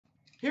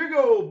Here we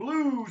go,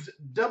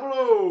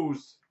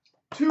 Blues00's.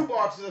 2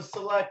 boxes of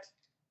select,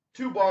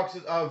 2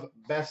 boxes of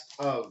best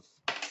of.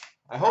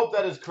 I hope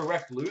that is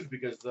correct, Blues,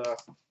 because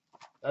that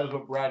is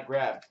what Brad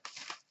grabbed.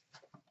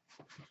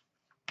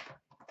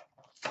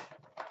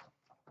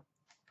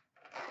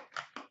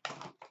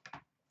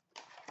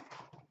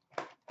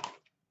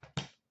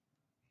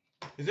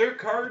 Is there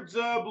cards,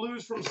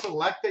 Blues, from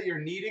select that you're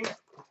needing?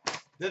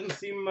 Doesn't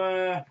seem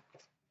like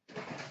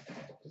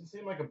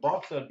a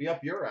box that'd be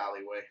up your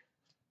alleyway.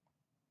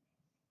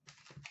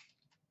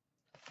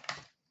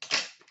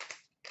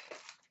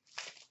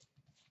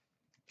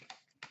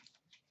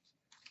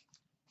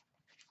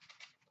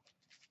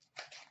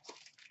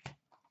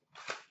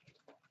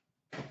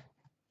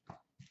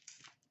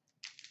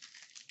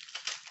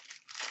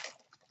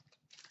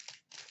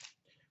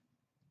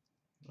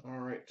 All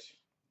right.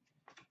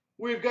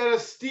 We've got a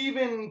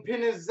Steven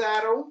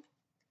Pinizzato,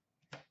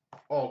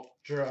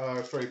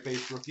 straight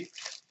base rookie.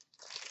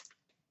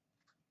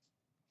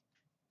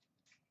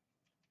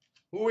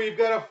 We've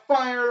got a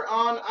Fire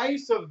on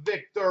Ice of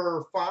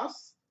Victor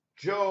Foss,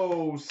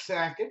 Joe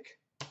Sakic,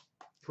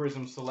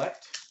 Prism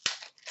Select.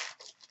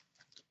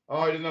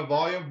 Oh, he doesn't have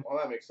volume? Well,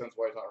 that makes sense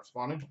why he's not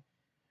responding.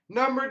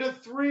 Number to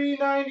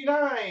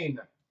 399,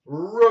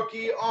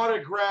 rookie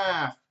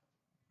autograph,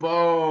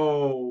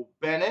 Bo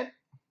Bennett.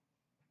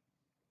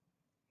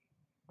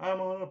 I'm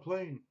on a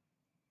plane.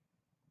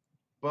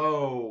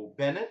 Bo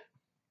Bennett.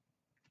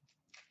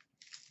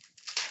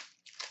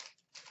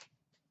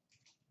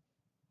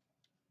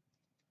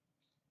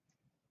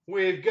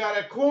 We've got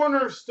a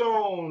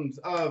Cornerstones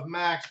of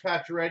Max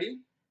Pacioretty,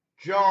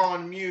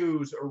 John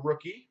Muse, a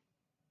rookie.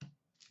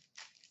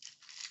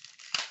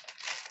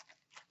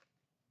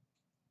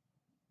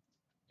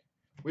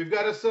 We've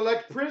got a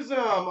Select Prism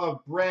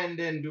of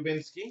Brandon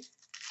Dubinsky.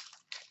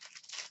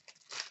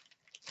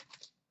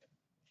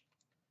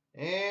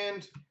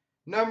 And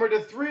number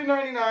to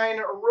 399,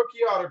 a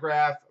rookie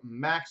autograph,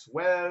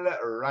 Maxwell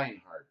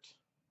Reinhardt.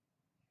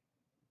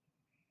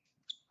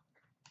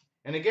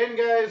 And again,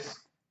 guys,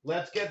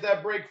 let's get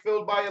that break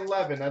filled by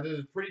 11. That is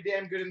a pretty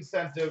damn good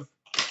incentive.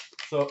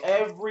 So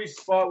every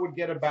spot would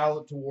get a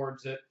ballot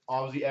towards it.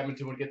 Obviously,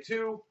 Edmonton would get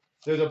 2.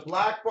 There's a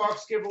black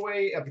box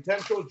giveaway, a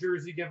potential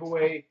jersey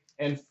giveaway,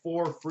 and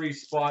 4 free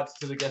spots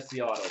to guess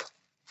the auto.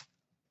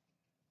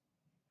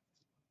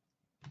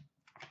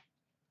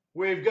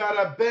 We've got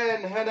a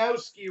Ben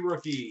Hanowski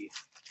rookie.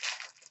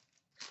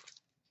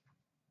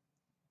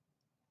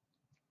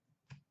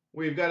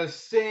 We've got a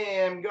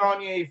Sam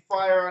Gagner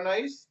Fire on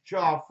Ice,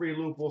 Joffrey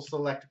Lupul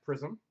Select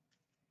Prism.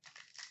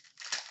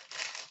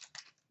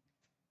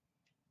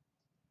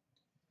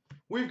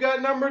 We've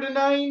got number to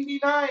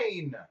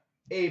 99,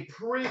 a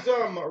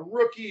Prism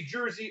rookie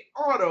jersey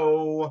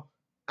auto,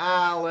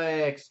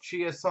 Alex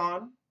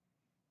Chiasson.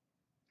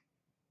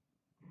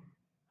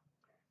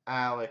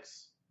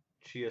 Alex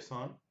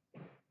Chiasson.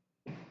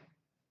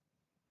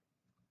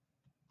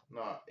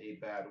 Not a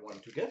bad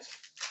one to get.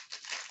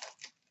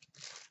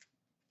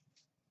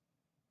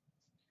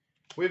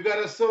 We've got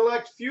a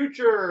Select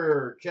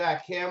Future,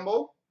 Jack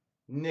Campbell,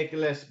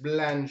 Nicholas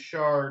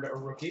Blanchard, a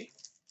rookie.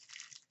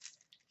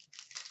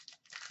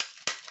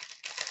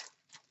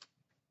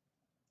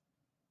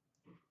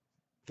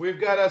 We've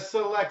got a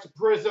Select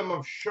Prism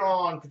of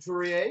Sean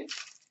Couturier.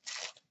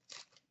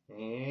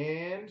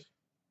 And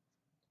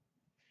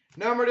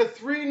number to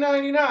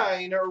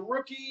 399, a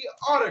rookie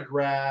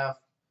autograph,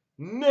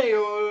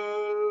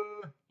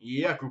 Nail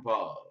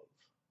Yakupov.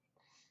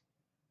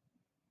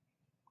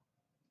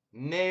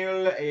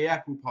 Nail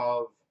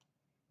Yakupov,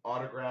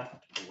 autograph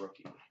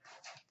rookie.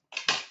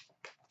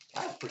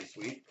 That's pretty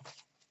sweet.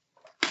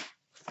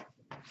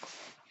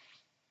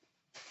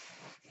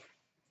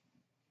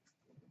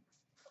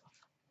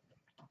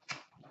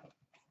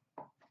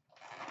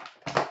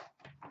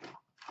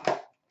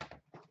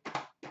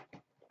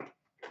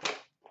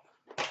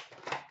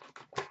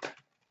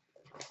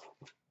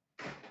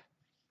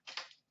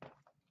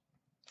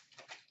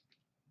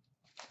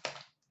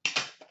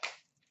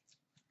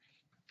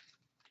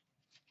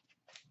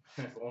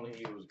 If only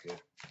he was good.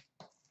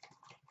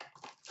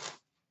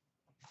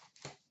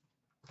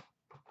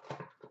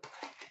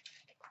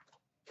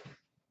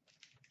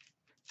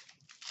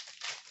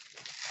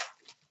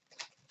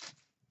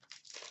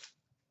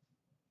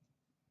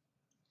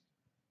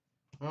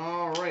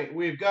 All right,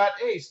 we've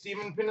got a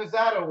Steven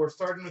Pinizzato. We're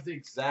starting with the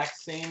exact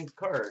same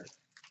card.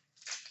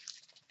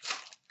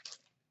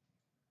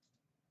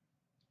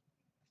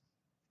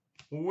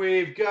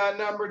 We've got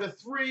number to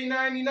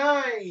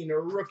 399, a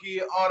rookie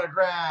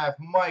autograph,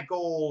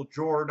 Michael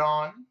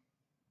Jordan.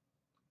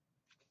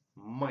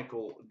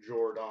 Michael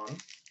Jordan.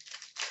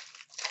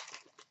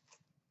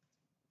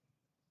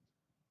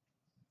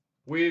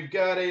 We've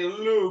got a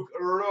Luc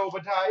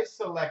Robitaille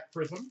Select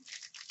Prism.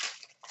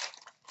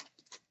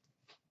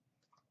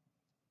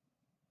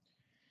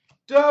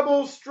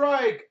 Double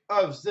strike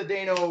of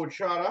Zdeno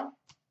Chara.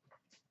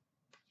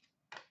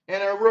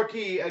 And a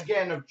rookie,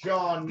 again, of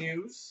John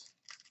Muse.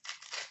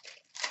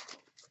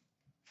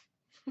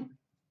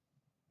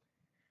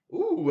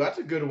 Ooh, that's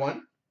a good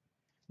one.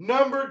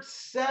 Numbered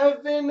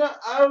 7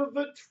 of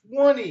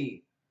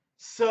 20.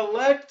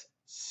 Select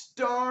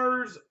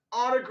Stars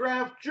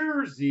autograph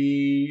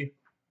jersey,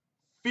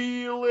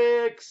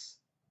 Felix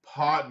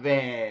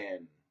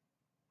Potvin.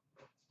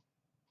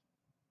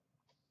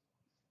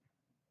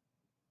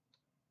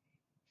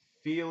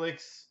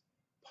 Felix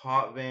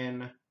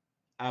Potvin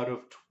out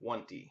of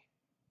 20.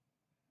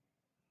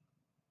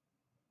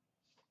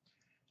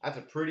 That's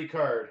a pretty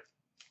card.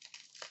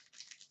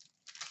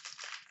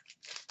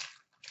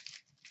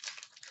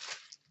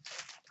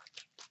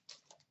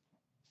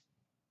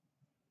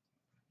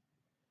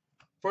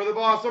 For the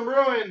Boston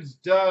Bruins,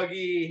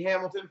 Dougie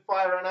Hamilton,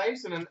 Fire on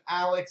Ice, and an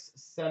Alex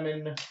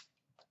Semin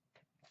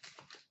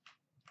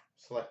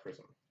Select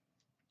Prism.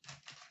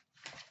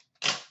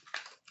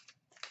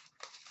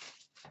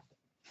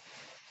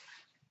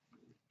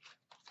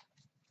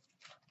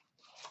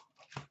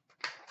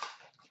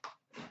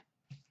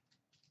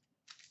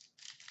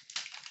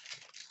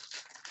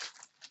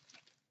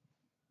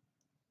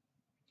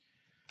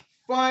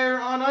 Fire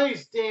on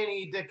Ice,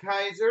 Danny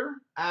DeKaiser,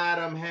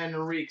 Adam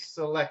Henrique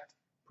Select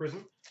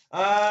Prism.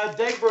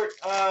 Dagbert,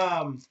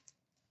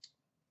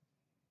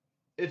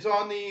 it's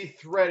on the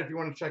thread if you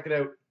want to check it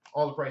out,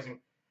 all the pricing.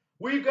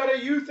 We've got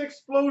a Youth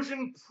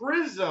Explosion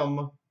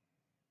Prism,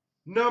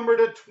 number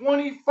to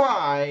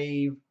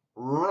 25,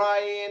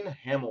 Ryan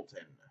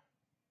Hamilton.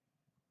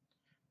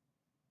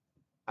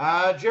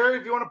 Jerry,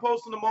 if you want to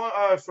post in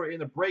the in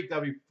the break,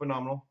 that'd be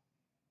phenomenal.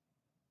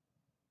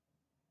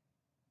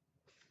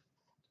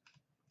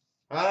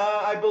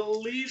 I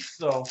believe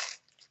so.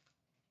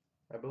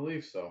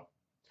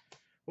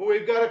 Well,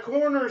 we've got a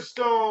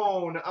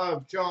cornerstone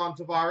of John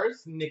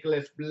Tavares,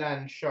 Nicholas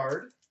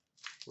Blanchard,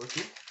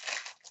 rookie.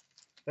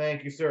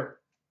 Thank you, sir.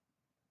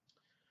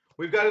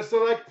 We've got a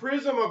select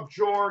prism of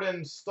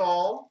Jordan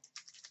Staal.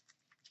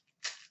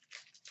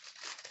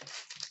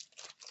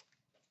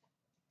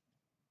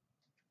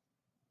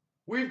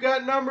 We've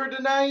got number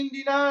to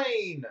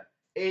 99,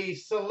 a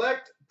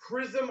select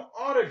prism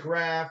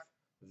autograph,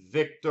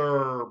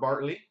 Victor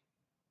Bartley.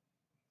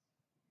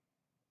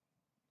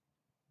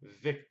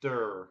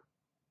 Victor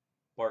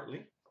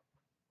Bartley.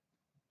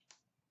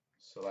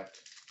 Select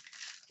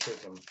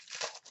prism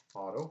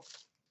auto.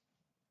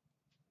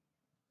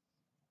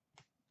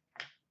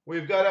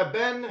 We've got a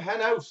Ben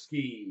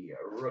Hanowski,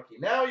 rookie.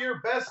 Now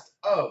your best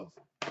of.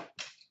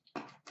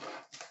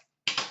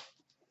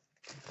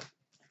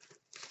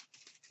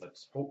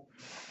 Let's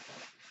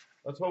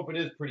hope it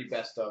is pretty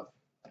best of.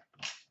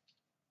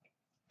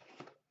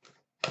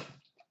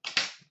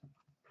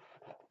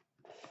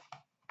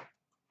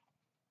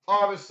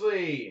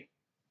 Obviously,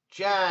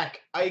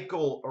 Jack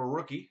Eichel, a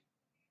rookie.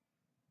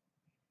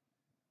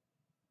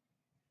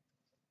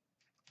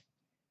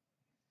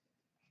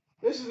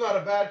 This is not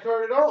a bad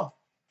card at all.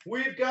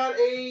 We've got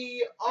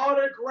a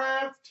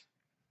autographed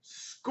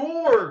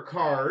score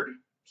card.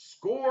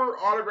 Score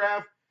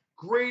autograph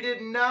graded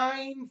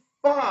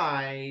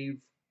 9/5.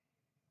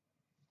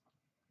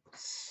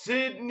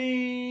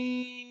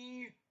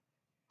 Sidney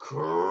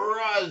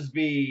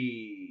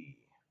Crosby.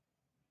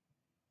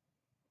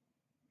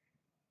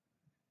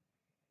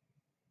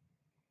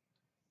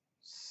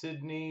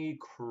 Sidney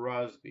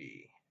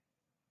Crosby.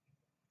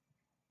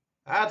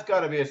 That's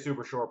got to be a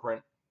super short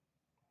print.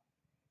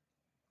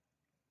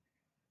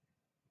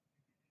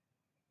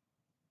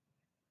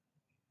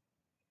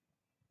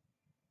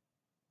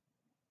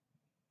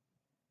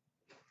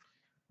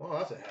 Well,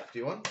 that's a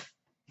hefty one.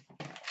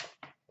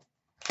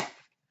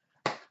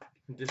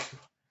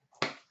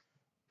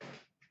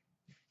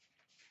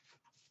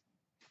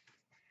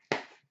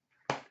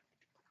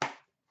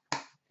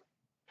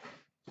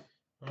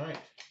 All right.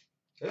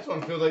 This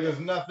one feels like there's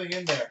nothing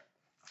in there.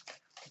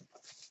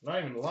 Not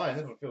even lying.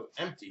 This one feels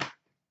empty.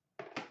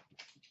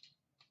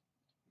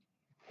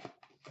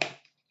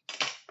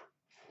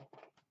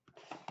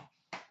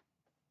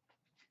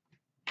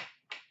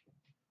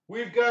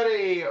 We've got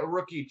a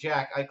rookie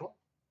Jack Eichel.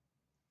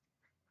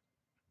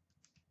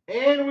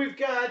 And we've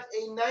got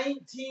a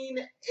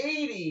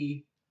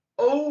 1980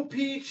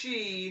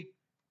 OPG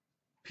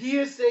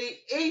PSA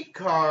 8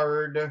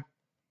 card,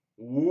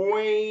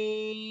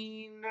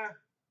 Wayne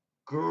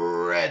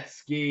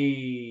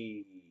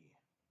Gretzky.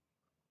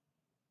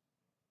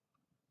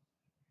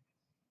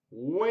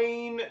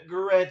 Wayne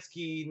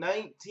Gretzky,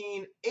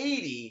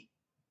 1980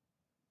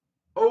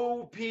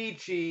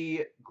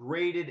 OPG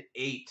graded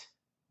 8.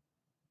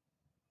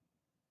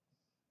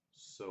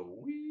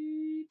 Sweet.